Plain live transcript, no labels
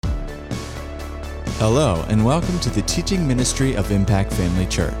Hello, and welcome to the teaching ministry of Impact Family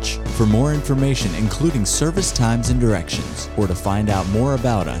Church. For more information, including service times and directions, or to find out more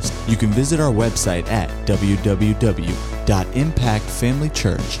about us, you can visit our website at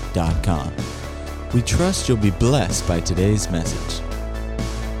www.impactfamilychurch.com. We trust you'll be blessed by today's message.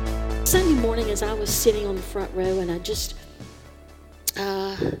 Sunday morning, as I was sitting on the front row, and I just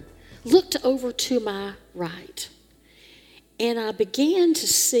looked over to my right, and I began to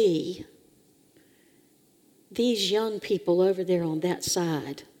see these young people over there on that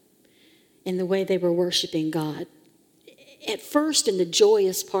side and the way they were worshiping God. At first in the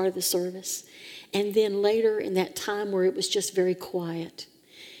joyous part of the service, and then later in that time where it was just very quiet.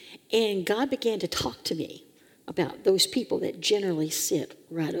 And God began to talk to me about those people that generally sit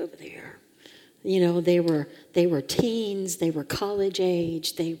right over there. You know, they were teens, they were college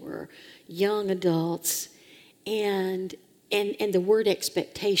age, they were young adults, and the word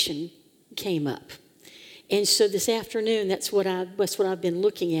expectation came up. And so this afternoon, that's what I've been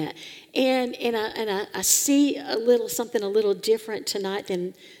looking at, and I see something a little different tonight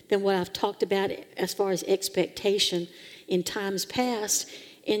than what I've talked about as far as expectation in times past.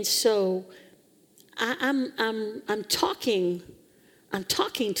 And so I'm talking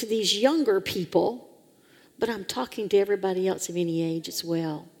to these younger people, but I'm talking to everybody else of any age as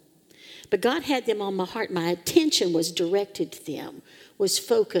well. But God had them on my heart. My attention was directed to them, was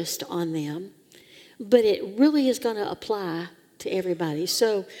focused on them. But it really is going to apply to everybody.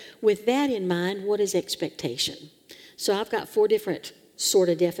 So with that in mind, what is expectation? So I've got 4 different sort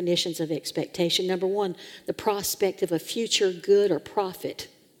of definitions of expectation. Number 1, the prospect of a future good or profit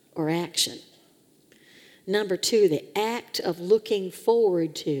or action. Number 2, the act of looking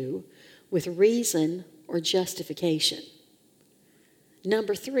forward to with reason or justification.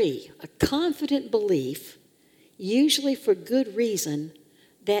 Number 3, a confident belief, usually for good reason,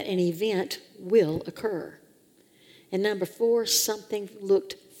 that an event will occur. And number 4, something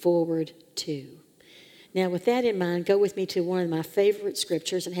looked forward to. Now, with that in mind, go with me to one of my favorite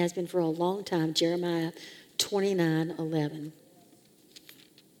scriptures, and has been for a long time, Jeremiah 29:11.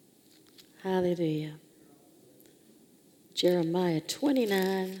 Hallelujah. Jeremiah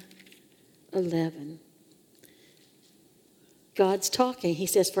 29:11. God's talking. He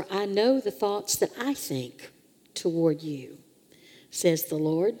says, "For I know the thoughts that I think toward you, says the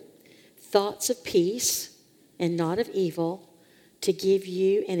Lord, thoughts of peace and not of evil, to give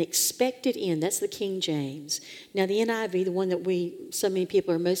you an expected end." That's the King James. Now the NIV, the one that so many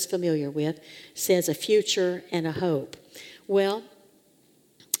people are most familiar with, says a future and a hope. Well,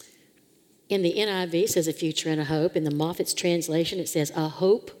 in the NIV it says a future and a hope. In the Moffat's translation it says a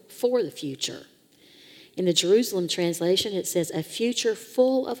hope for the future. In the Jerusalem translation it says a future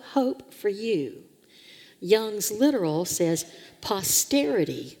full of hope for you. Young's literal says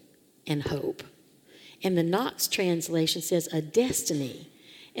posterity and hope. And the Knox translation says a destiny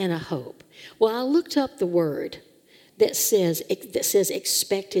and a hope. Well, I looked up the word that says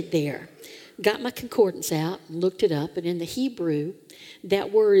expected there. Got my concordance out, looked it up, and in the Hebrew,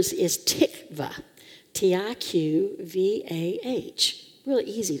 that word is tikva, T-I-Q-V-A-H. Really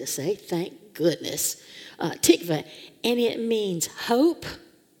easy to say, thank goodness. Tikva, and it means hope,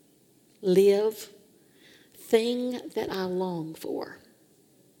 live, thing that I long for.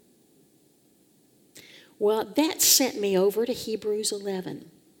 Well, that sent me over to Hebrews 11.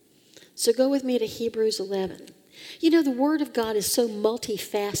 So go with me to Hebrews 11. You know, the Word of God is so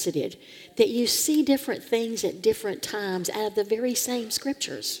multifaceted that you see different things at different times out of the very same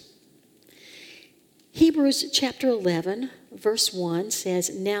scriptures. Hebrews chapter 11, verse 1 says,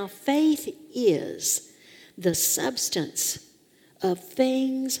 "Now faith is the substance of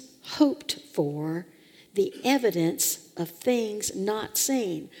things hoped for, the evidence of things not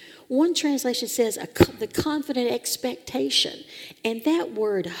seen." One translation says the confident expectation. And that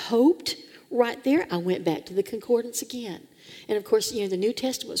word hoped, right there, I went back to the concordance again. And of course, you know, the New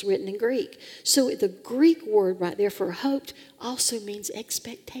Testament was written in Greek. So the Greek word right there for hoped also means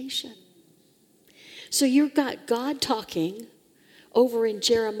expectation. So you've got God talking over in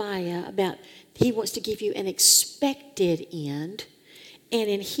Jeremiah about he wants to give you an expected end. And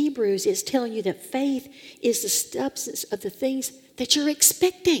in Hebrews, it's telling you that faith is the substance of the things that you're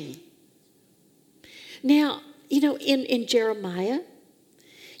expecting. Now, you know, in Jeremiah,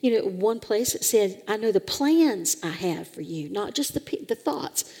 you know, one place it said, "I know the plans I have for you," not just the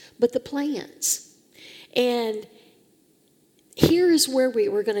thoughts, but the plans. And here is where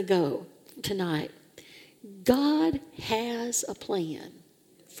we're going to go tonight. God has a plan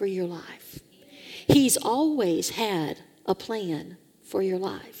for your life. He's always had a plan for your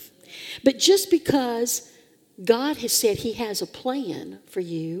life. But just because God has said he has a plan for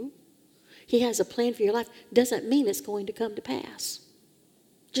you, He has a plan for your life doesn't mean it's going to come to pass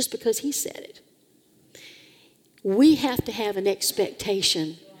just because he said it. We have to have an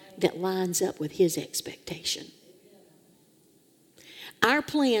expectation that lines up with his expectation. Our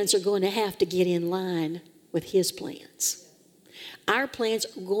plans are going to have to get in line with his plans. Our plans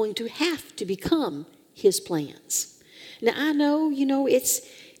are going to have to become his plans. Now, I know,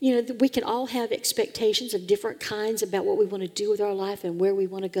 we can all have expectations of different kinds about what we want to do with our life and where we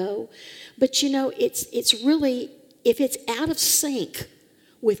want to go. But, it's really, if it's out of sync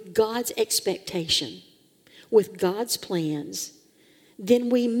with God's expectation, with God's plans, then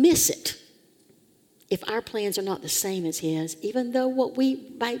we miss it. If our plans are not the same as his, even though what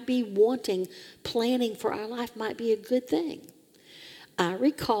we might be wanting, planning for our life might be a good thing. I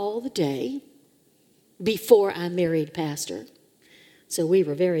recall the day before I married Pastor. So we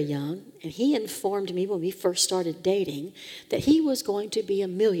were very young, and he informed me when we first started dating that he was going to be a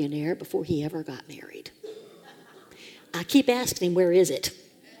millionaire before he ever got married. I keep asking him, where is it?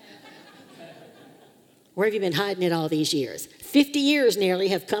 Where have you been hiding it all these years? 50 years nearly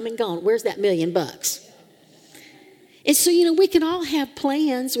have come and gone. Where's that $1 million? And so, we can all have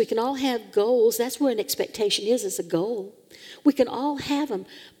plans. We can all have goals. That's what an expectation is a goal. We can all have them,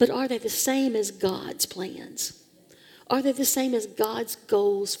 but are they the same as God's plans? Are they the same as God's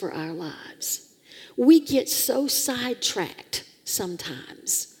goals for our lives? We get so sidetracked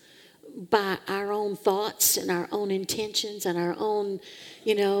sometimes by our own thoughts and our own intentions and our own,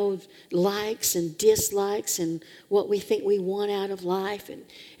 likes and dislikes and what we think we want out of life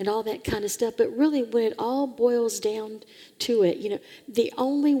and all that kind of stuff. But really, when it all boils down to it, the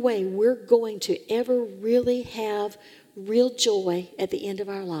only way we're going to ever really have real joy at the end of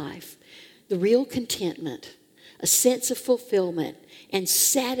our life, the real contentment, a sense of fulfillment and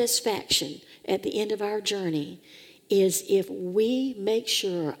satisfaction at the end of our journey is if we make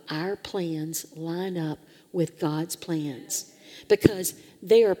sure our plans line up with God's plans. Because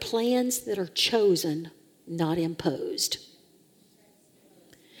they are plans that are chosen, not imposed.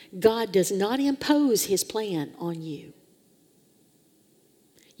 God does not impose his plan on you.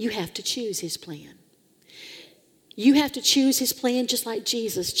 You have to choose his plan. You have to choose his plan just like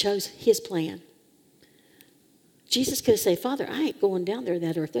Jesus chose his plan. Jesus could have said, Father, I ain't going down there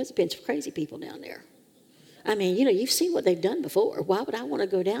that earth. There's a bunch of crazy people down there. I mean, you've seen what they've done before. Why would I want to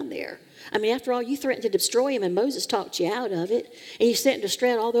go down there? I mean, after all, you threatened to destroy him, and Moses talked you out of it. And you sent to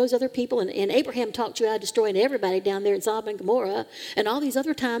destroy all those other people, and Abraham talked you out of destroying everybody down there in Sodom and Gomorrah. And all these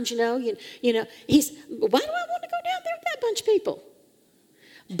other times, he's, why do I want to go down there with that bunch of people?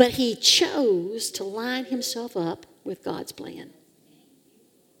 But he chose to line himself up with God's plan.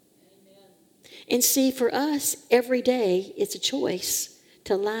 And see, for us, every day, it's a choice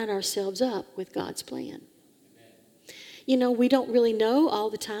to line ourselves up with God's plan. We don't really know all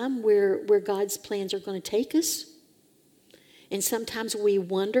the time where God's plans are going to take us. And sometimes we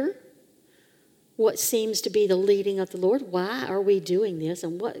wonder what seems to be the leading of the Lord. Why are we doing this?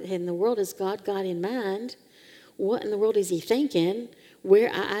 And what in the world has God got in mind? What in the world is he thinking?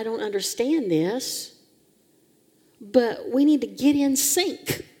 I don't understand this. But we need to get in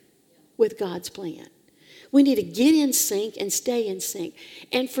sync with God's plan. We need to get in sync and stay in sync.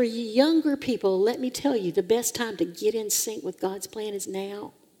 And for younger people, let me tell you, the best time to get in sync with God's plan is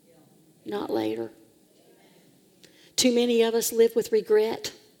now, not later. Too many of us live with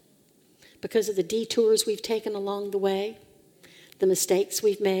regret because of the detours we've taken along the way, the mistakes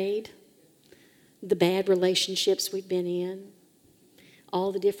we've made, the bad relationships we've been in,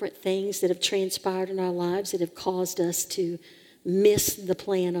 all the different things that have transpired in our lives that have caused us to miss the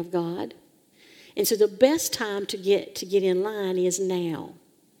plan of God. And so the best time to get in line is now.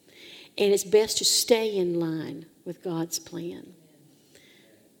 And it's best to stay in line with God's plan.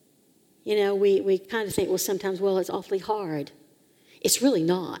 We kind of think, sometimes, it's awfully hard. It's really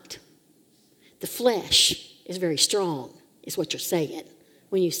not. The flesh is very strong, is what you're saying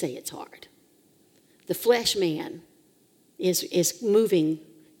when you say it's hard. The flesh man is moving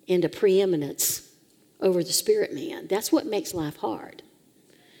into preeminence over the spirit man. That's what makes life hard.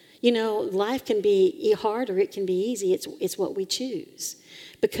 Life can be hard or it can be easy. It's what we choose.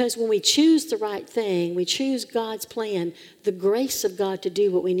 Because when we choose the right thing, we choose God's plan, the grace of God to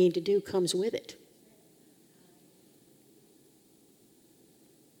do what we need to do comes with it.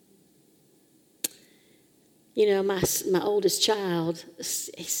 My oldest child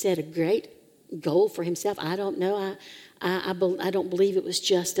set a great goal for himself. I don't know. I don't believe it was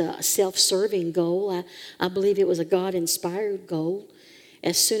just a self-serving goal. I believe it was a God-inspired goal.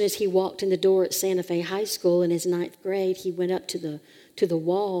 As soon as he walked in the door at Santa Fe High School in his 9th grade, he went up to to the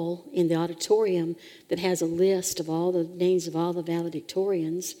wall in the auditorium that has a list of all the names of all the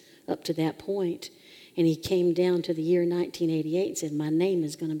valedictorians up to that point. And he came down to the year 1988 and said, my name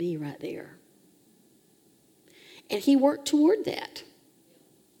is going to be right there. And he worked toward that.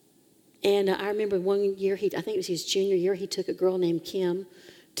 And I remember one year, I think it was his junior year, he took a girl named Kim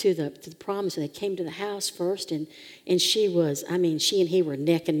to the prom. So they came to the house first, and she and he were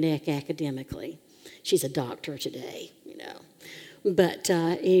neck and neck academically. She's a doctor today, you know. But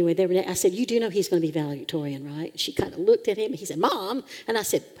anyway, I said, you do know he's going to be valedictorian, right? She kind of looked at him, and he said, Mom. And I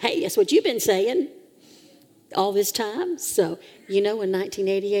said, hey, that's what you've been saying all this time. So, when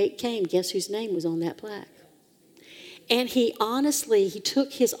 1988 came, guess whose name was on that plaque? And he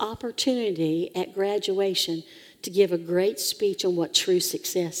took his opportunity at graduation to give a great speech on what true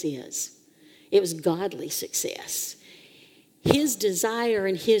success is. It was godly success. His desire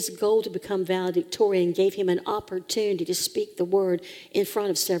and his goal to become valedictorian gave him an opportunity to speak the word in front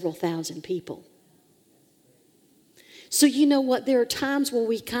of several thousand people. So you know what? There are times when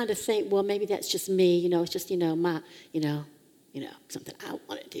we kind of think, well, maybe that's just me. It's just, my, something I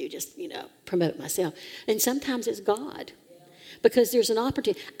want to do, just, promote myself. And sometimes it's God. Because there's an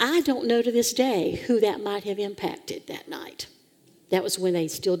opportunity. I don't know to this day who that might have impacted that night. That was when they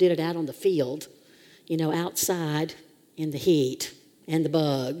still did it out on the field, outside in the heat and the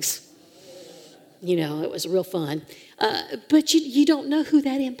bugs. It was real fun. But you don't know who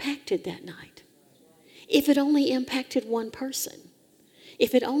that impacted that night. If it only impacted one person.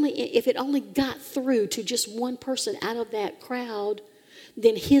 If it only got through to just one person out of that crowd,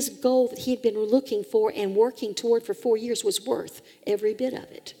 then his goal that he had been looking for and working toward for 4 years was worth every bit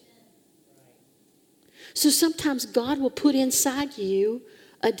of it. So sometimes God will put inside you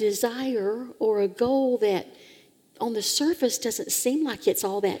a desire or a goal that on the surface doesn't seem like it's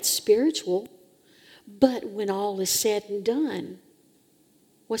all that spiritual, but when all is said and done,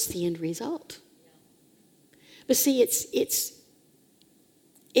 what's the end result? But see, it's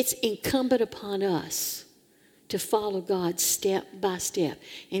incumbent upon us to follow God step by step.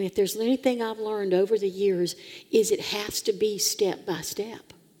 And if there's anything I've learned over the years, is it has to be step by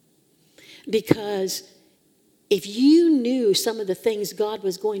step. Because if you knew some of the things God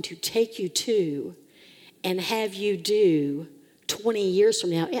was going to take you to and have you do 20 years from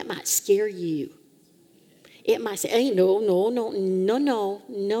now, it might scare you. It might say, hey, no.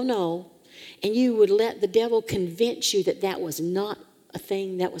 And you would let the devil convince you that that was not a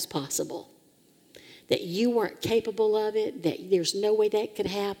thing that was possible. That you weren't capable of it, that there's no way that could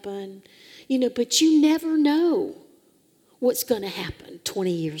happen. But you never know what's going to happen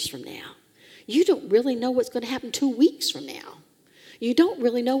 20 years from now. You don't really know what's going to happen 2 weeks from now. You don't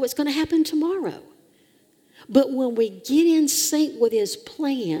really know what's going to happen tomorrow. But when we get in sync with his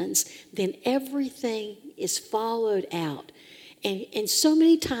plans, then everything is followed out. And so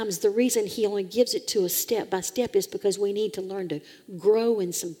many times the reason he only gives it to us step by step is because we need to learn to grow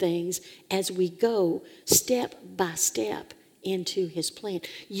in some things as we go step by step into his plan.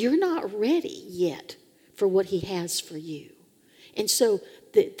 You're not ready yet for what he has for you. And so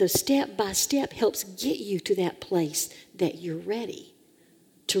the step by step helps get you to that place that you're ready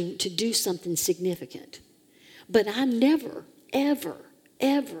to do something significant. But I never, ever,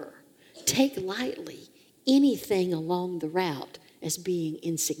 ever take lightly anything along the route as being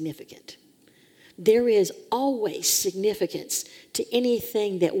insignificant. There is always significance to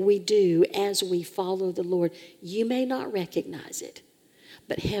anything that we do as we follow the Lord. You may not recognize it,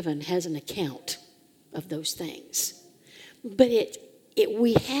 but heaven has an account of those things. But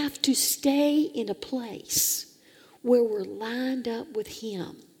we have to stay in a place where we're lined up with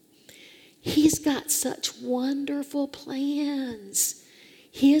him. He's got such wonderful plans.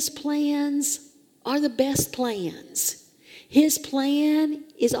 His plans are the best plans. His plan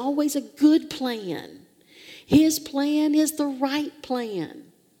is always a good plan. His plan is the right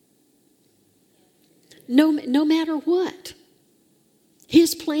plan. No matter what.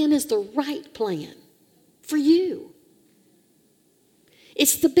 His plan is the right plan for you.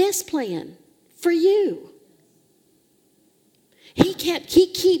 It's the best plan for you. He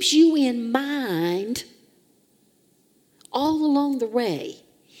keeps you in mind all along the way,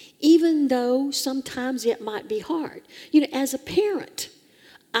 even though sometimes it might be hard. As a parent,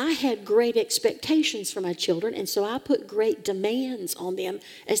 I had great expectations for my children, and so I put great demands on them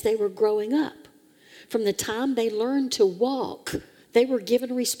as they were growing up. From the time they learned to walk, they were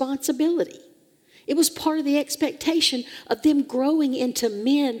given responsibility. It was part of the expectation of them growing into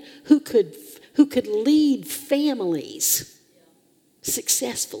men who could lead families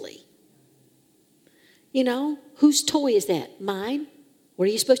successfully. Whose toy is that? Mine? What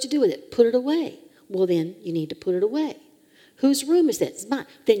are you supposed to do with it? Put it away. Well, then you need to put it away. Whose room is that? It's mine.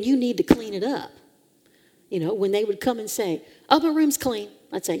 Then you need to clean it up. You know, when they would come and say, oh, my room's clean.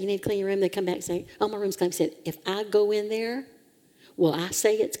 I'd say, you need to clean your room. They'd come back and say, oh, my room's clean. I said, if I go in there, will I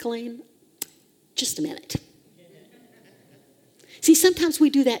say it's clean? Just a minute. See, sometimes we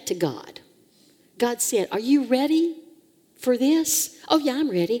do that to God. God said, are you ready for this? Oh, yeah, I'm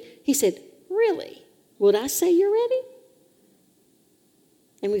ready. He said, really? Would I say you're ready?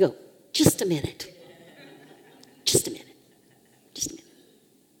 And we go, just a minute. Just a minute. Just a minute.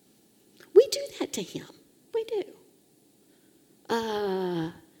 We do that to him. We do.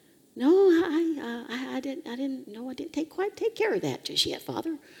 No, I didn't quite take care of that just yet,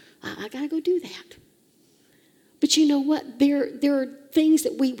 Father. I got to go do that. But you know what? There are things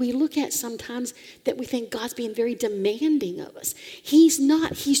that we look at sometimes that we think God's being very demanding of us. He's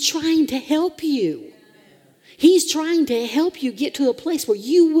not. He's trying to help you. He's trying to help you get to a place where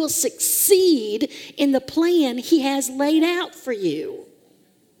you will succeed in the plan he has laid out for you.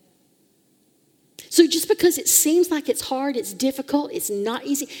 So just because it seems like it's hard, it's difficult, it's not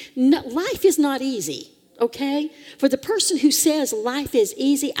easy. No, life is not easy, okay? For the person who says life is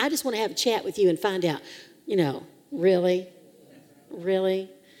easy, I just want to have a chat with you and find out, really? Really?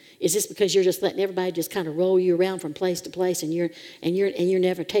 Is this because you're just letting everybody just kind of roll you around from place to place and you're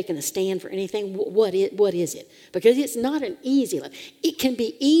never taking a stand for anything? What is it? Because it's not an easy life. It can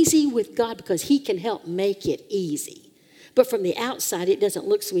be easy with God because he can help make it easy. But from the outside, it doesn't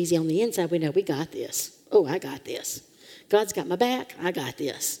look so easy. On the inside, we know we got this. Oh, I got this. God's got my back. I got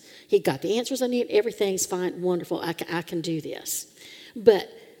this. He got the answers I need. Everything's fine, wonderful. I can do this. But,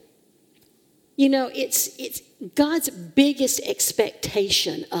 it's God's biggest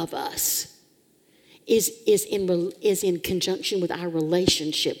expectation of us is in conjunction with our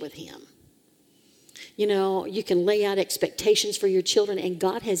relationship with him. You can lay out expectations for your children, and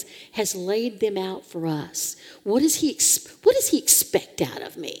God has laid them out for us. What does he expect out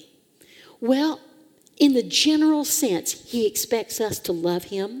of me? Well, in the general sense, he expects us to love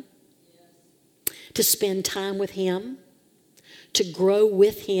him, to spend time with him, to grow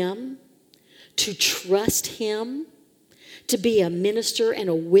with him, to trust him, to be a minister and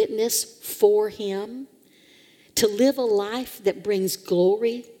a witness for him, to live a life that brings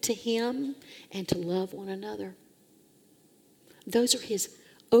glory to him, and to love one another. Those are his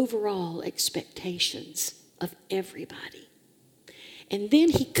overall expectations of everybody. And then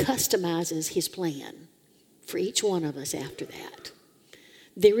he customizes his plan for each one of us after that.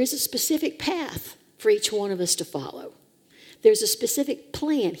 There is a specific path for each one of us to follow. There's a specific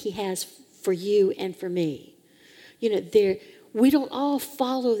plan he has for you and for me. We don't all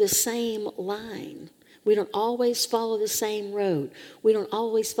follow the same line. We don't always follow the same road. We don't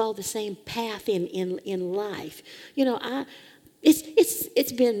always follow the same path in life.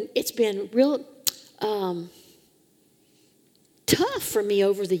 It's been real tough for me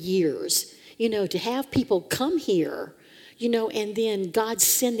over the years, to have people come here, and then God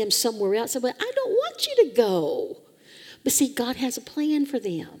send them somewhere else. But I don't want you to go. But see, God has a plan for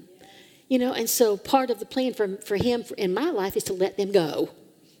them, and so part of the plan for him in my life is to let them go.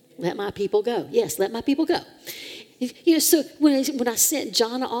 Let my people go. Yes, let my people go. So when I sent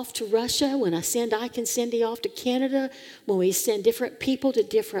Jana off to Russia, when I send Ike and Cindy off to Canada, when we send different people to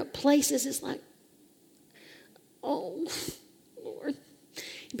different places, it's like, oh, Lord.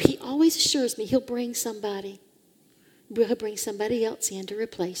 He always assures me he'll bring somebody. He'll bring somebody else in to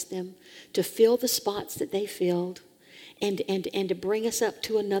replace them, to fill the spots that they filled, and to bring us up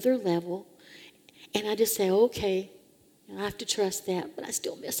to another level. And I just say, okay, I have to trust that, but I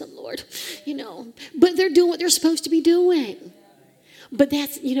still miss them, Lord. But they're doing what they're supposed to be doing. But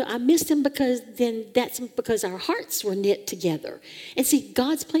that's, I miss them because our hearts were knit together. And see,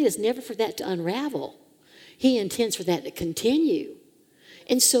 God's plan is never for that to unravel. He intends for that to continue.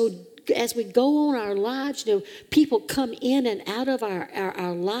 And so as we go on our lives, people come in and out of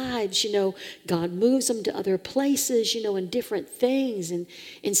our lives, God moves them to other places, and different things. And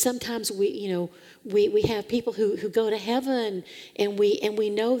sometimes we have people who go to heaven, and we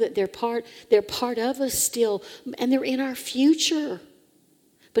know that they're part of us still, and they're in our future.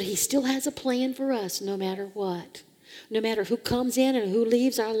 But he still has a plan for us no matter what. No matter who comes in and who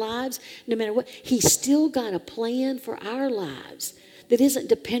leaves our lives, no matter what, he's still got a plan for our lives that isn't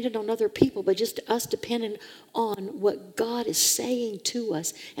dependent on other people, but just us dependent on what God is saying to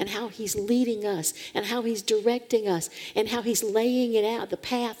us and how he's leading us and how he's directing us and how he's laying it out, the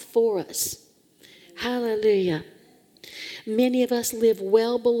path for us. Hallelujah. Many of us live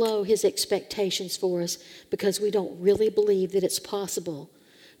well below his expectations for us because we don't really believe that it's possible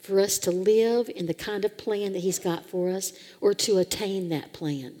for us to live in the kind of plan that he's got for us or to attain that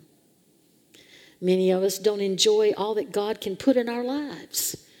plan. Many of us don't enjoy all that God can put in our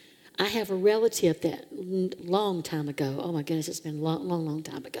lives. I have a relative that long time ago, oh my goodness, it's been a long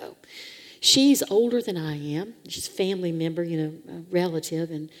time ago. She's older than I am. She's a family member, a relative,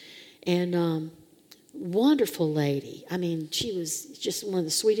 and wonderful lady. I mean, she was just one of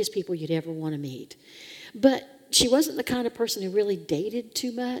the sweetest people you'd ever want to meet. But she wasn't the kind of person who really dated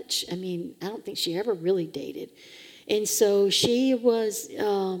too much. I mean, I don't think she ever really dated. And so she was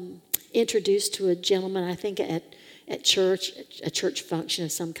introduced to a gentleman, I think, at church, a church function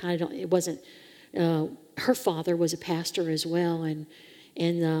of some kind. It wasn't, her father was a pastor as well, and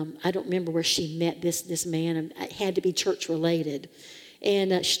I don't remember where she met this man. It had to be church related.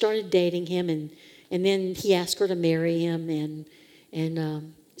 And she started dating him, and then he asked her to marry him,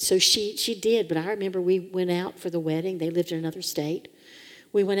 and so she did. But I remember we went out for the wedding. They lived in another state.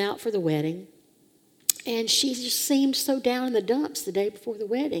 We went out for the wedding, and she just seemed so down in the dumps the day before the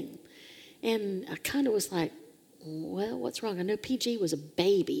wedding. And I kind of was like, well, what's wrong? I know PG was a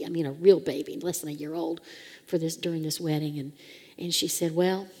baby. I mean, a real baby, less than a year old during this wedding. And she said,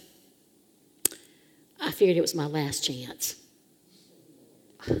 well, I figured it was my last chance.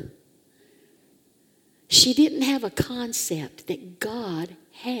 She didn't have a concept that God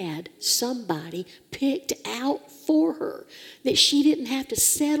had somebody picked out for her, that she didn't have to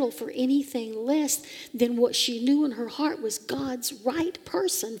settle for anything less than what she knew in her heart was God's right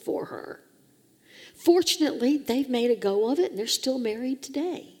person for her. Fortunately, they've made a go of it, and they're still married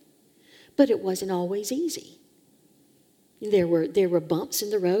today. But it wasn't always easy. There were bumps in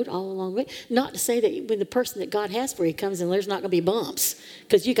the road all along the way. Not to say that when the person that God has for you comes in, there's not going to be bumps,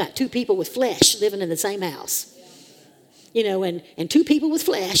 because you got two people with flesh living in the same house. And two people with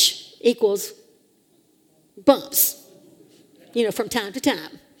flesh equals bumps, from time to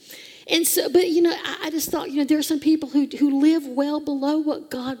time. And so, but, I just thought, there are some people who live well below what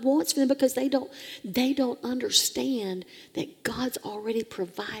God wants for them because they don't understand that God's already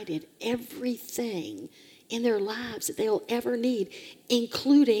provided everything in their lives that they'll ever need,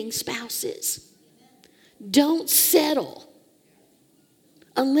 including spouses. Don't settle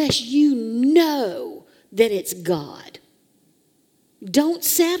unless you know that it's God. Don't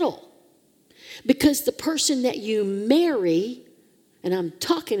settle, because the person that you marry, and I'm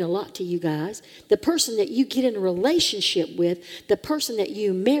talking a lot to you guys, the person that you get in a relationship with, the person that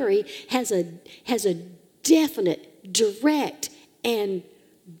you marry has a definite, direct, and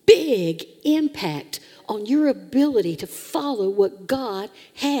big impact on your ability to follow what God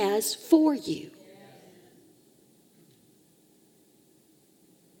has for you.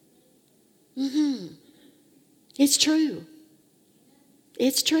 It's true.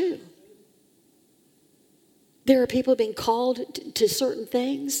 It's true. There are people being called to certain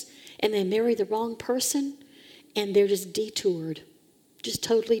things, and they marry the wrong person, and they're just detoured, just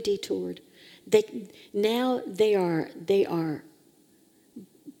totally detoured. They are.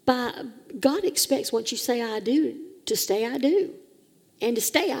 God expects once you say I do, to stay I do, and to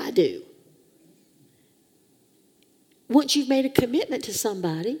stay I do. Once you've made a commitment to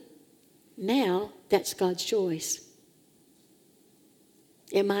somebody, now that's God's choice.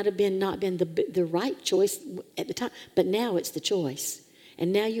 It might have not been the right choice at the time, but now it's the choice.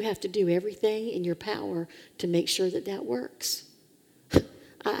 And now you have to do everything in your power to make sure that works.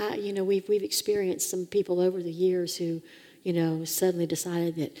 We've experienced some people over the years who, suddenly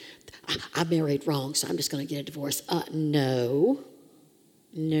decided that I married wrong, so I'm just going to get a divorce. No.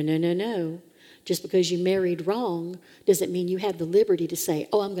 Just because you married wrong doesn't mean you have the liberty to say,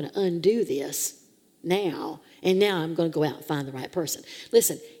 oh, I'm going to undo this now, and now I'm going to go out and find the right person.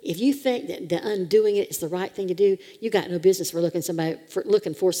 Listen, if you think that the undoing it is the right thing to do, you got no business for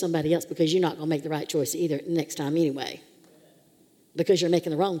looking for somebody else, because you're not going to make the right choice either next time anyway, because you're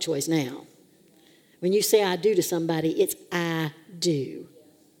making the wrong choice now. When you say I do to somebody, it's I do.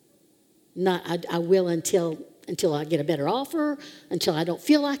 Not I will until I get a better offer, until I don't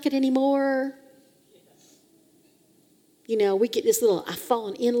feel like it anymore. We get this little, I've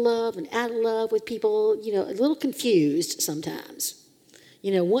fallen in love and out of love with people, a little confused sometimes.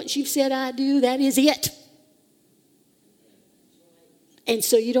 Once you've said I do, that is it. And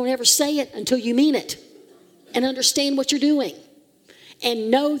so you don't ever say it until you mean it and understand what you're doing.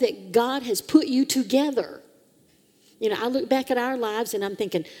 And know that God has put you together. I look back at our lives and I'm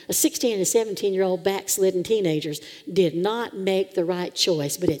thinking a 16 and a 17-year-old backslidden teenagers did not make the right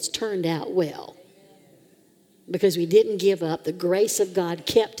choice, but it's turned out well. Because we didn't give up. The grace of God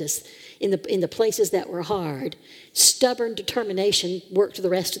kept us in the places that were hard. Stubborn determination worked the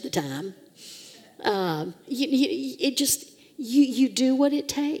rest of the time. You do what it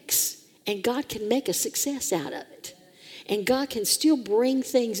takes, and God can make a success out of it. And God can still bring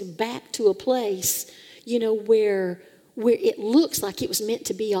things back to a place, where it looks like it was meant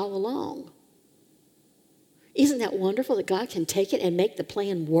to be all along. Isn't that wonderful that God can take it and make the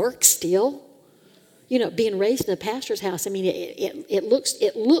plan work still? Being raised in a pastor's house,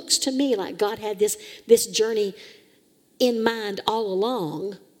 it looks to me like God had this journey in mind all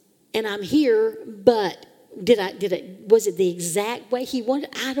along, and I'm here, but was it the exact way he wanted?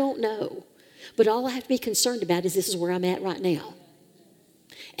 I don't know. But all I have to be concerned about is this is where I'm at right now.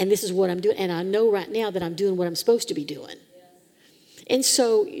 And this is what I'm doing. And I know right now that I'm doing what I'm supposed to be doing. And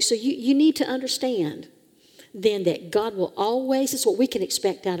so you need to understand then that God will always, this is what we can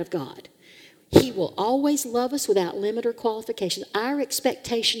expect out of God. He will always love us without limit or qualification. Our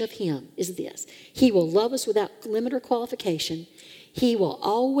expectation of him is this. He will love us without limit or qualification. He will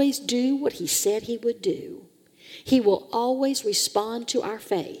always do what he said he would do. He will always respond to our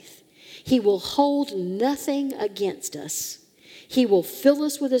faith. He will hold nothing against us. He will fill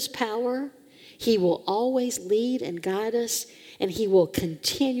us with his power. He will always lead and guide us, and he will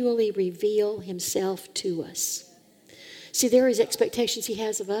continually reveal himself to us. See, there is expectations he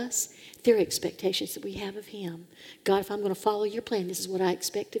has of us. There are expectations that we have of him. God, if I'm going to follow your plan, this is what I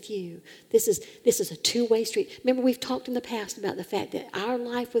expect of you. This is a two-way street. Remember, we've talked in the past about the fact that our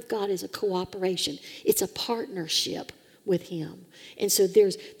life with God is a cooperation. It's a partnership with him. And so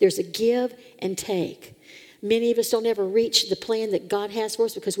there's a give and take. Many of us don't ever reach the plan that God has for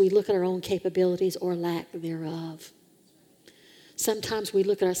us because we look at our own capabilities or lack thereof. Sometimes we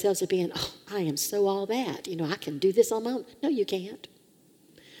look at ourselves as being, I am so all that. I can do this on my own. No, you can't.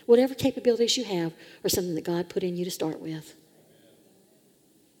 Whatever capabilities you have are something that God put in you to start with.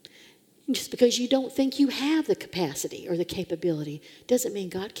 Just because you don't think you have the capacity or the capability doesn't mean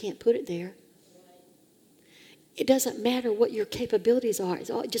God can't put it there. It doesn't matter what your capabilities are.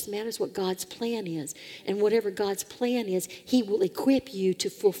 It just matters what God's plan is. And whatever God's plan is, he will equip you to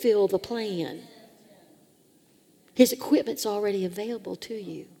fulfill the plan. His equipment's already available to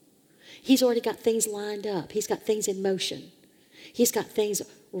you. He's already got things lined up. He's got things in motion. He's got things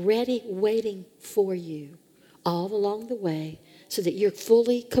ready, waiting for you all along the way so that you're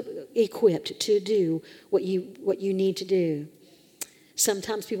fully equipped to do what you need to do.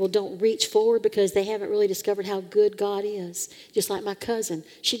 Sometimes people don't reach forward because they haven't really discovered how good God is. Just like my cousin.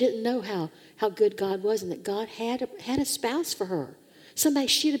 She didn't know how good God was and that God had a spouse for her. Somebody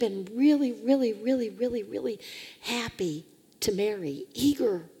she'd have been really, really, really, really, really happy to marry,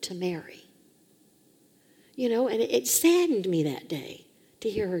 eager to marry. And it saddened me that day to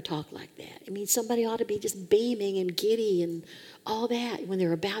hear her talk like that. Somebody ought to be just beaming and giddy and all that when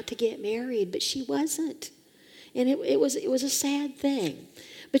they're about to get married, but she wasn't. And it was a sad thing.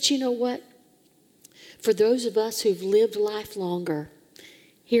 But you know what? For those of us who've lived life longer,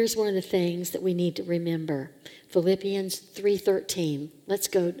 here's one of the things that we need to remember. Philippians 3:13. Let's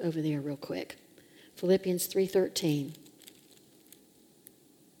go over there real quick. Philippians 3:13.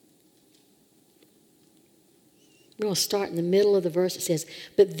 We're going to start in the middle of the verse. It says,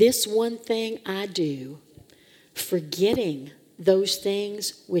 "But this one thing I do, forgetting those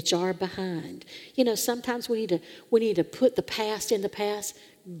things which are behind." Sometimes we need to put the past in the past,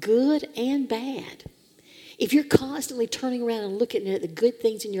 good and bad. If you're constantly turning around and looking at the good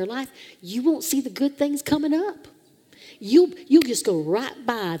things in your life, you won't see the good things coming up. You'll just go right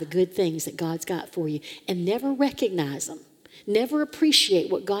by the good things that God's got for you and never recognize them. Never appreciate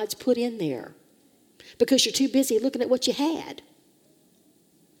what God's put in there because you're too busy looking at what you had.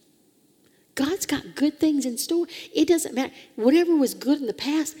 God's got good things in store. It doesn't matter. Whatever was good in the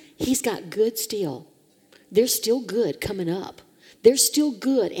past, he's got good still. There's still good coming up. There's still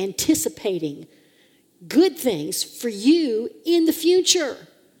good anticipating good things for you in the future.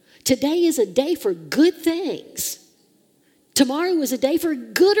 Today is a day for good things. Tomorrow is a day for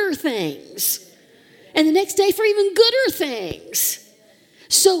gooder things. And the next day for even gooder things.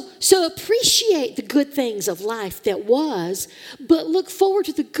 So appreciate the good things of life that was, but look forward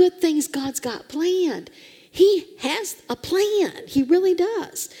to the good things God's got planned. He has a plan. He really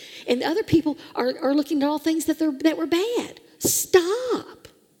does. And other people are looking at all things that were bad. Stop.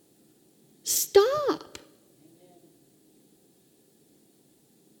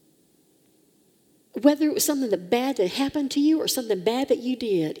 Whether it was something bad that happened to you or something bad that you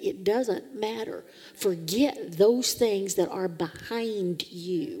did, it doesn't matter. Forget those things that are behind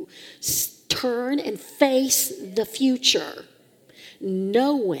you. Turn and face the future,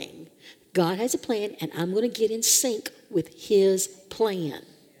 knowing God has a plan and I'm going to get in sync with his plan.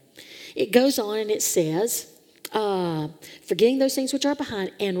 It goes on and it says, forgetting those things which are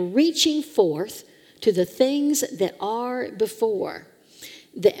behind and reaching forth to the things that are before.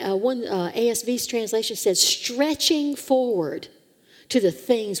 The one ASV's translation says, stretching forward to the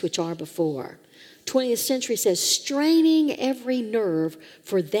things which are before. 20th century says, straining every nerve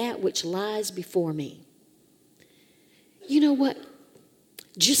for that which lies before me. You know what?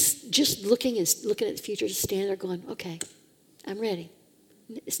 Just looking at the future, just standing there going, okay, I'm ready.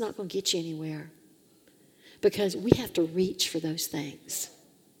 It's not going to get you anywhere. Because we have to reach for those things.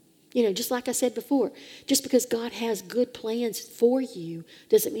 You know, just like I said before, just because God has good plans for you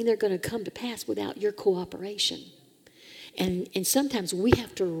doesn't mean they're going to come to pass without your cooperation. And sometimes we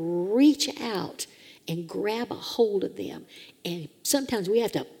have to reach out and grab a hold of them. And sometimes we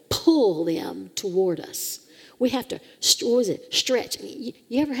have to pull them toward us. We have to, stretch. I mean,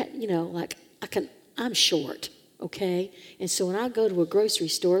 you ever had, like, I'm short, okay? And so when I go to a grocery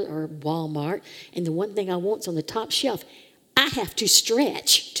store or Walmart, and the one thing I want's on the top shelf, I have to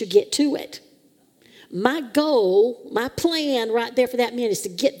stretch to get to it. My goal, my plan right there for that minute is to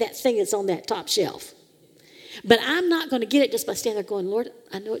get that thing that's on that top shelf. But I'm not going to get it just by standing there going, Lord,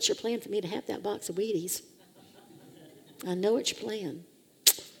 I know it's your plan for me to have that box of Wheaties. I know it's your plan.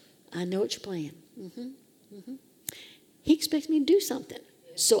 I know it's your plan. He expects me to do something.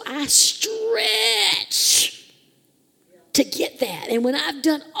 So I stretch to get that. And when I've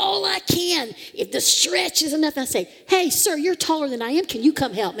done all I can, if the stretch is enough, I say, hey, sir, you're taller than I am. Can you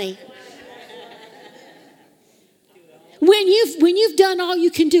come help me? When you've done all you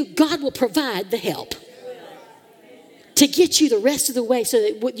can do, God will provide the help to get you the rest of the way so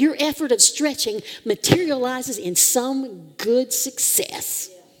that your effort of stretching materializes in some good success.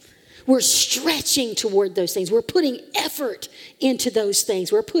 We're stretching toward those things. We're putting effort into those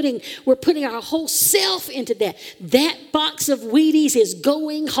things. We're putting our whole self into that. That box of Wheaties is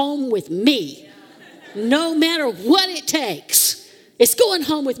going home with me, no matter what it takes. It's going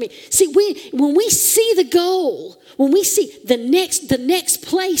home with me. See, when we see the goal, when we see the next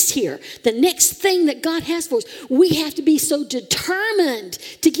place here, the next thing that God has for us, we have to be so determined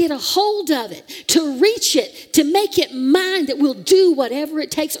to get a hold of it, to reach it, to make it mine, that we'll do whatever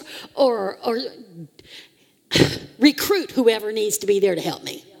it takes, or recruit whoever needs to be there to help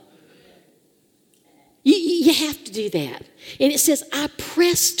me. You have to do that. And it says, I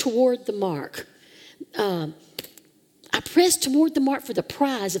press toward the mark. I press toward the mark for the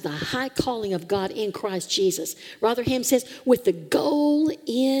prize of the high calling of God in Christ Jesus. Rotherham says, with the goal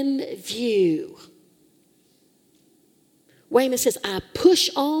in view. Wayman says, I push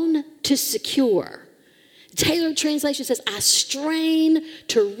on to secure. Taylor translation says, I strain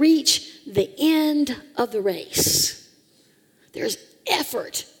to reach the end of the race. There's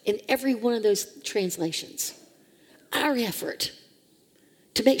effort in every one of those translations. Our effort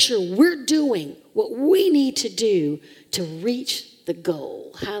to make sure we're doing what we need to do to reach the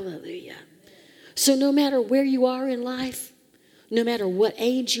goal. Hallelujah. So no matter where you are in life, no matter what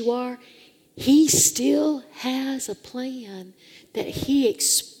age you are, He still has a plan that He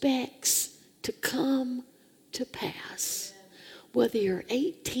expects to come to pass. Whether you're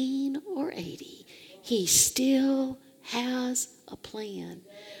 18 or 80, He still has a plan.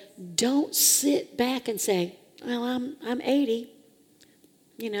 Don't sit back and say, well, I'm 80.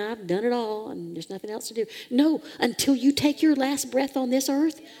 I've done it all and there's nothing else to do. No, until you take your last breath on this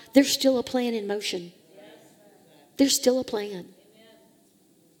earth, there's still a plan in motion. There's still a plan.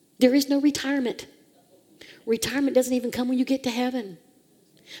 There is no retirement. Retirement doesn't even come when you get to heaven.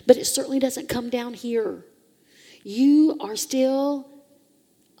 But it certainly doesn't come down here. You are still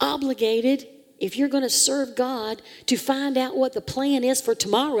obligated, if you're going to serve God, to find out what the plan is for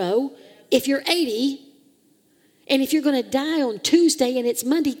tomorrow. If you're 80, and if you're going to die on Tuesday and it's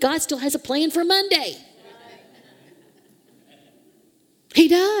Monday, God still has a plan for Monday. He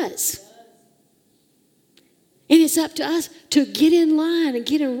does. And it's up to us to get in line and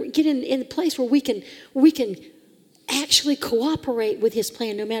get in a place where we can actually cooperate with His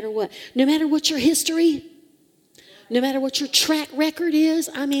plan no matter what. No matter what your history, no matter what your track record is.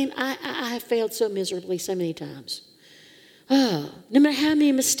 I mean, I have failed so miserably so many times. Oh, no matter how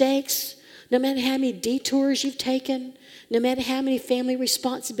many mistakes, no matter how many detours you've taken, no matter how many family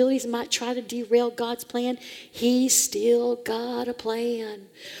responsibilities might try to derail God's plan, He's still got a plan.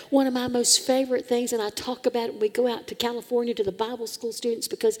 One of my most favorite things, and I talk about it when we go out to California to the Bible school students,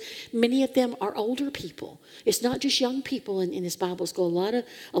 because many of them are older people. It's not just young people in this Bible school.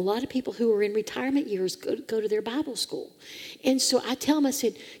 A lot of people who are in retirement years go to their Bible school. And so I tell them, I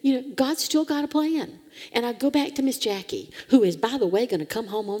said, God's still got a plan. And I go back to Miss Jackie, who is, by the way, going to come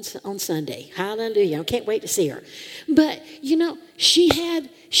home on Sunday. Hallelujah. I can't wait to see her. But, she had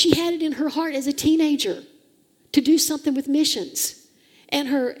it in her heart as a teenager to do something with missions. And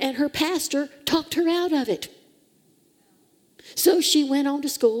her pastor talked her out of it. So she went on to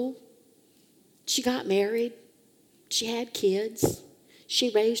school. She got married. She had kids. She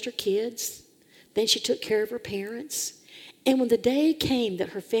raised her kids. Then she took care of her parents. And when the day came that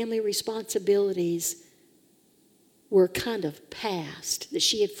her family responsibilities were kind of past, that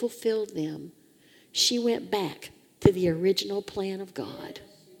she had fulfilled them, she went back to the original plan of God.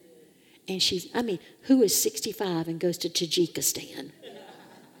 And who is 65 and goes to Tajikistan?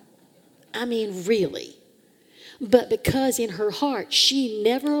 Really. But because in her heart, she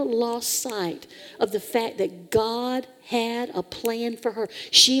never lost sight of the fact that God had a plan for her.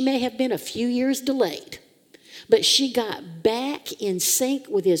 She may have been a few years delayed, but she got back in sync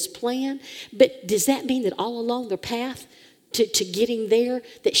with his plan. But does that mean that all along the path to getting there,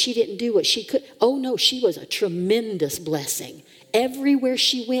 that she didn't do what she could? Oh no, she was a tremendous blessing. Everywhere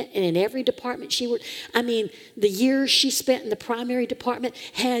she went and in every department she worked. The years she spent in the primary department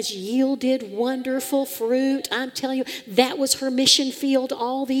has yielded wonderful fruit. I'm telling you, that was her mission field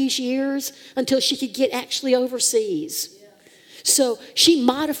all these years until she could get actually overseas. So she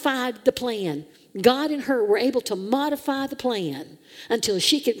modified the plan. God and her were able to modify the plan until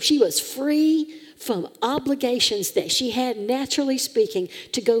she was free from obligations that she had, naturally speaking,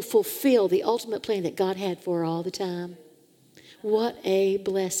 to go fulfill the ultimate plan that God had for her all the time. What a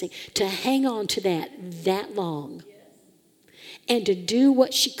blessing to hang on to that long and to do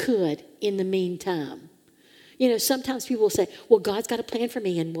what she could in the meantime. Sometimes people will say, well, God's got a plan for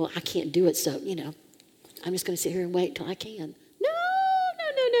me, and I can't do it, so, I'm just going to sit here and wait until I can. No.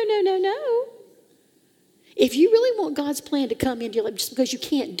 If you really want God's plan to come into your life, just because you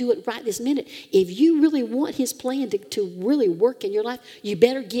can't do it right this minute, if you really want his plan to really work in your life, you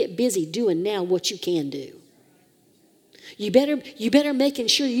better get busy doing now what you can do. You better making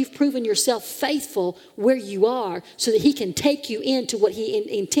sure you've proven yourself faithful where you are so that he can take you into what he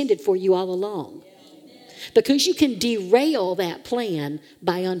intended for you all along. Because you can derail that plan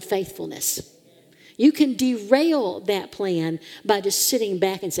by unfaithfulness. You can derail that plan by just sitting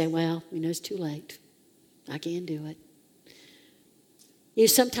back and saying, well, it's too late. I can't do it.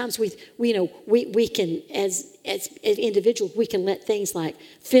 Sometimes we can, as individuals, we can let things like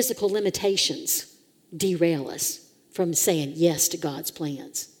physical limitations derail us from saying yes to God's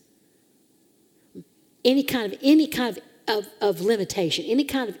plans. Any kind of limitation, any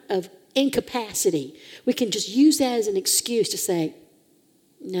kind of incapacity, we can just use that as an excuse to say,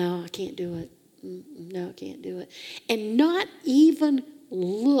 no, I can't do it. No, I can't do it. And not even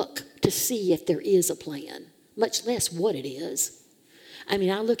look to see if there is a plan, much less what it is. I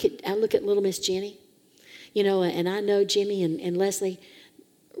look at little Miss Jenny, and I know Jimmy and Leslie,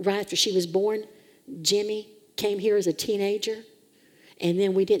 right after she was born, Jimmy came here as a teenager, and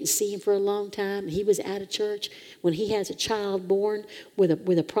then we didn't see him for a long time. He was out of church. When he has a child born with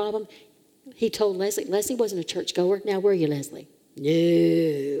a problem, he told Leslie wasn't a churchgoer. Now, were you, Leslie?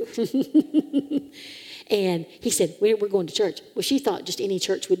 No. And he said, we're going to church. Well, she thought just any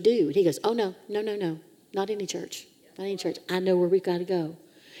church would do. And he goes, oh, no, not any church. Not any church. I know where we've got to go.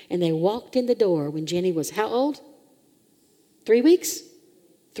 And they walked in the door when Jenny was how old? 3 weeks?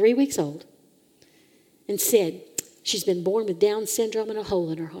 3 weeks old. And said, she's been born with Down syndrome and a hole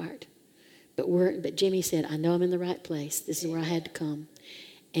in her heart. But Jimmy said, I know I'm in the right place. This is where I had to come.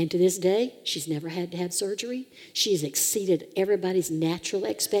 And to this day, she's never had to have surgery. She's exceeded everybody's natural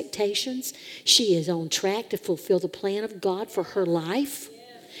expectations. She is on track to fulfill the plan of God for her life.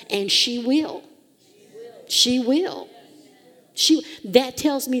 And she will. She will. That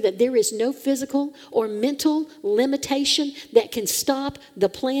tells me that there is no physical or mental limitation that can stop the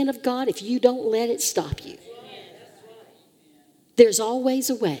plan of God if you don't let it stop you. There's always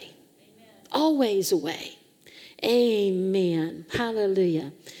a way. Always a way. Amen.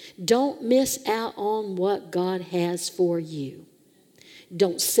 Hallelujah. Don't miss out on what God has for you.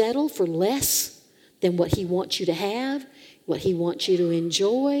 Don't settle for less than what he wants you to have, what he wants you to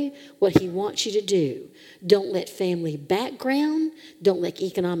enjoy, what he wants you to do. Don't let family background, don't let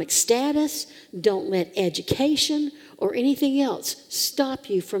economic status, don't let education or anything else stop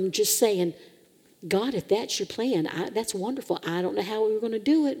you from just saying, God, if that's your plan, that's wonderful. I don't know how we were going to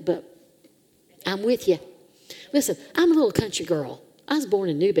do it, but I'm with you. Listen, I'm a little country girl. I was born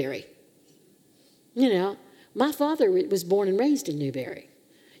in Newberry. My father was born and raised in Newberry.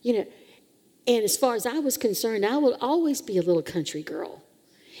 And as far as I was concerned, I would always be a little country girl.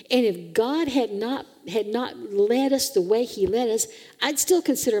 And if God had not led us the way he led us, I'd still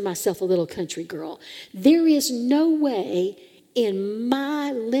consider myself a little country girl. There is no way in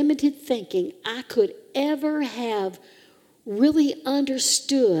my limited thinking I could ever have really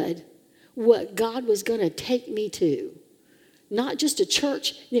understood what God was going to take me to Not just a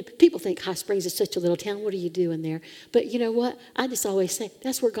church. People think High Springs is such a little town. What are you doing there? But you know what? I just always say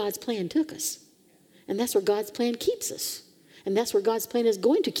that's where God's plan took us. And that's where God's plan keeps us. And that's where God's plan is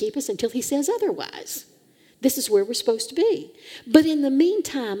going to keep us until he says otherwise. This is where we're supposed to be. But in the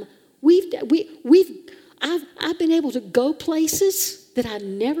meantime, I've been able to go places that I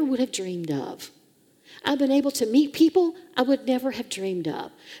never would have dreamed of. I've been able to meet people I would never have dreamed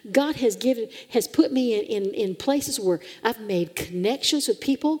of. God has put me in places where I've made connections with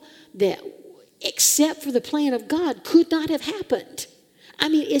people that, except for the plan of God, could not have happened. I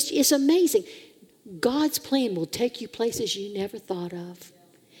mean, it's amazing. God's plan will take you places you never thought of.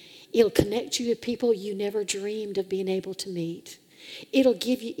 It'll connect you to people you never dreamed of being able to meet.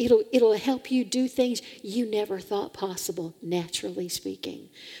 It'll help you do things you never thought possible, naturally speaking.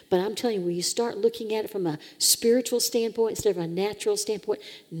 But I'm telling you, when you start looking at it from a spiritual standpoint instead of a natural standpoint,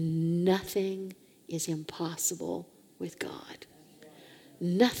 nothing is impossible with God.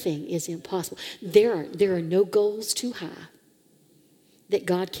 Nothing is impossible. There are no goals too high that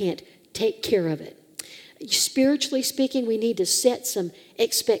God can't take care of it. Spiritually speaking, we need to set some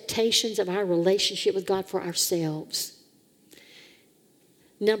expectations of our relationship with God for ourselves.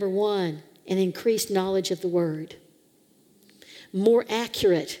 Number one, an increased knowledge of the Word. More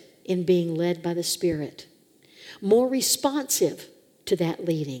accurate in being led by the Spirit. More responsive to that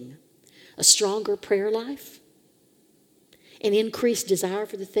leading. A stronger prayer life. An increased desire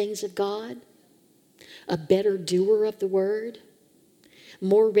for the things of God. A better doer of the Word.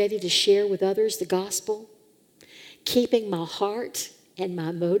 More ready to share with others the gospel. Keeping my heart and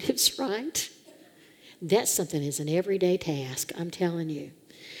my motives right. That's something that's an everyday task, I'm telling you.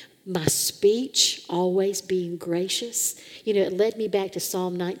 My speech always being gracious. You know, it led me back to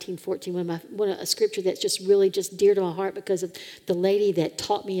Psalm 19:14, a scripture that's just really just dear to my heart because of the lady that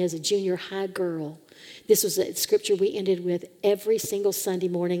taught me as a junior high girl. This was a scripture we ended with every single Sunday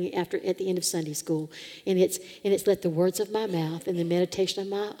morning at the end of Sunday school. And it's let the words of my mouth and the meditation of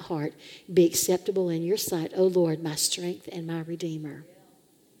my heart be acceptable in your sight, O Lord, my strength and my Redeemer.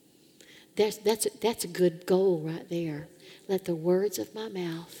 That's a good goal right there. Let the words of my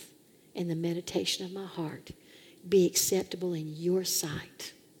mouth and the meditation of my heart be acceptable in your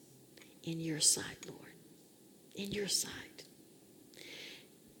sight. In your sight, Lord. In your sight.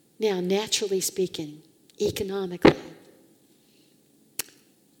 Now, naturally speaking, economically,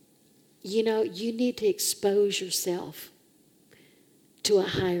 you know, you need to expose yourself to a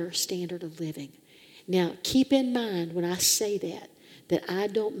higher standard of living. Now, keep in mind when I say that I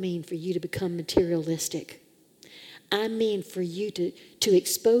don't mean for you to become materialistic. I mean for you to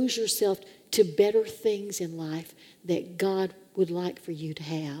expose yourself to better things in life that God would like for you to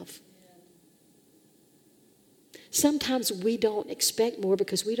have. Sometimes we don't expect more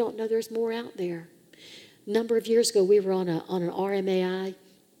because we don't know there's more out there. A number of years ago, we were on an RMAI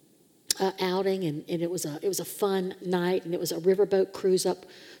outing, and it was a fun night, and it was a riverboat cruise up.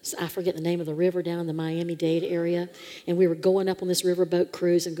 I forget the name of the river down in the Miami-Dade area, and we were going up on this riverboat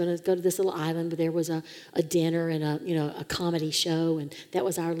cruise and going to go to this little island. But there was a dinner and a comedy show, and that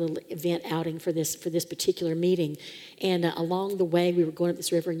was our little event outing for this particular meeting. And along the way, we were going up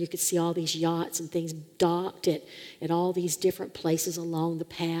this river, and you could see all these yachts and things docked at all these different places along the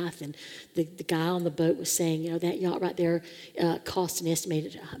path. And the guy on the boat was saying, you know, that yacht right there cost an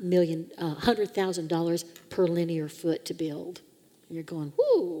estimated $100,000 per linear foot to build. And you're going,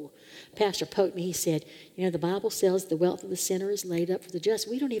 whoo. Pastor poked me. He said, you know, the Bible says the wealth of the sinner is laid up for the just.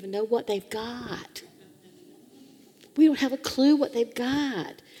 We don't even know what they've got. We don't have a clue what they've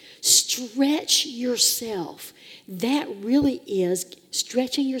got. Stretch yourself. That really is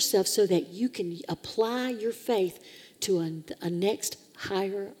stretching yourself so that you can apply your faith to a next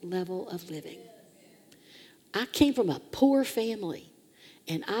higher level of living. I came from a poor family,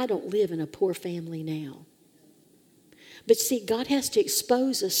 and I don't live in a poor family now. But see, God has to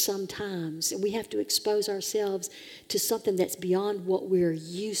expose us sometimes, and we have to expose ourselves to something that's beyond what we're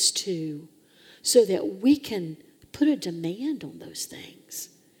used to so that we can put a demand on those things.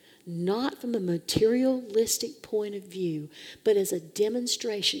 Not from a materialistic point of view, but as a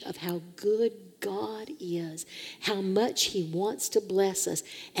demonstration of how good God is, how much He wants to bless us,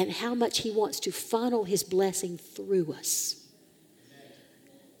 and how much He wants to funnel His blessing through us.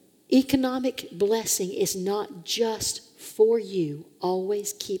 Economic blessing is not just for you.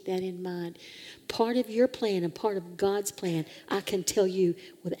 Always keep that in mind. Part of your plan and part of God's plan, I can tell you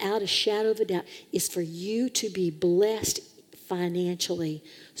without a shadow of a doubt, is for you to be blessed financially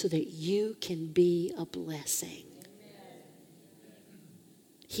so that you can be a blessing.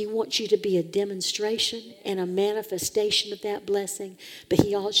 He wants you to be a demonstration and a manifestation of that blessing, but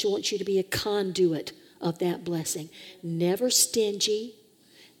He also wants you to be a conduit of that blessing. Never stingy,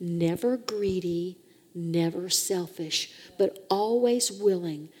 never greedy, never selfish, but always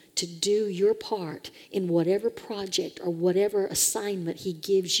willing to do your part in whatever project or whatever assignment he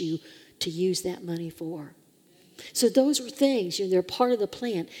gives you to use that money for. So those are things, they're part of the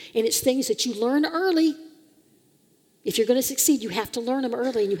plan. And it's things that you learn early. If you're going to succeed, you have to learn them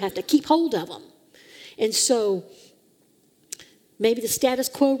early and you have to keep hold of them. And so maybe the status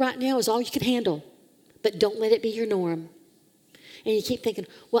quo right now is all you can handle, but don't let it be your norm. And you keep thinking,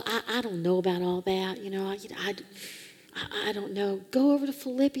 well, I don't know about all that. I don't know. Go over to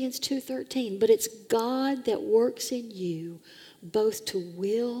Philippians 2:13. But it's God that works in you both to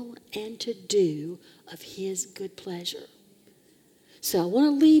will and to do of his good pleasure. So I want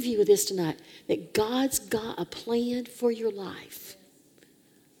to leave you with this tonight, that God's got a plan for your life.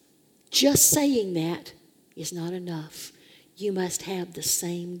 Just saying that is not enough. You must have the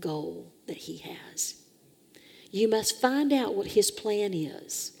same goal that he has. You must find out what his plan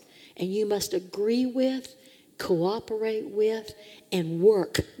is, and you must agree with, cooperate with, and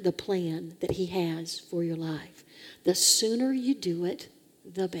work the plan that he has for your life. The sooner you do it,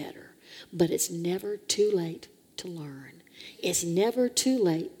 the better. But it's never too late to learn. It's never too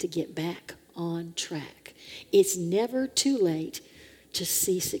late to get back on track. It's never too late to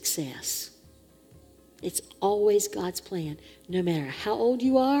see success. It's always God's plan. No matter how old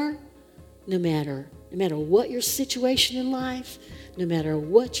you are, no matter what your situation in life, no matter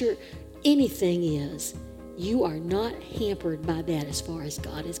what your anything is, you are not hampered by that as far as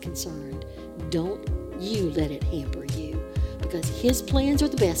God is concerned. Don't you let it hamper you, because his plans are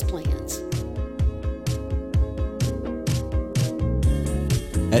the best plans.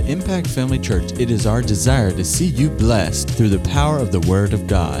 At Impact Family Church, it is our desire to see you blessed through the power of the Word of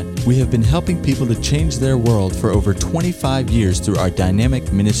God. We have been helping people to change their world for over 25 years through our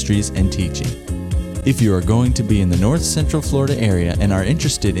dynamic ministries and teaching. If you are going to be in the North Central Florida area and are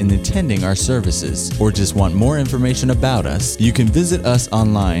interested in attending our services, or just want more information about us, you can visit us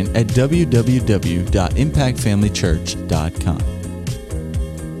online at www.impactfamilychurch.com.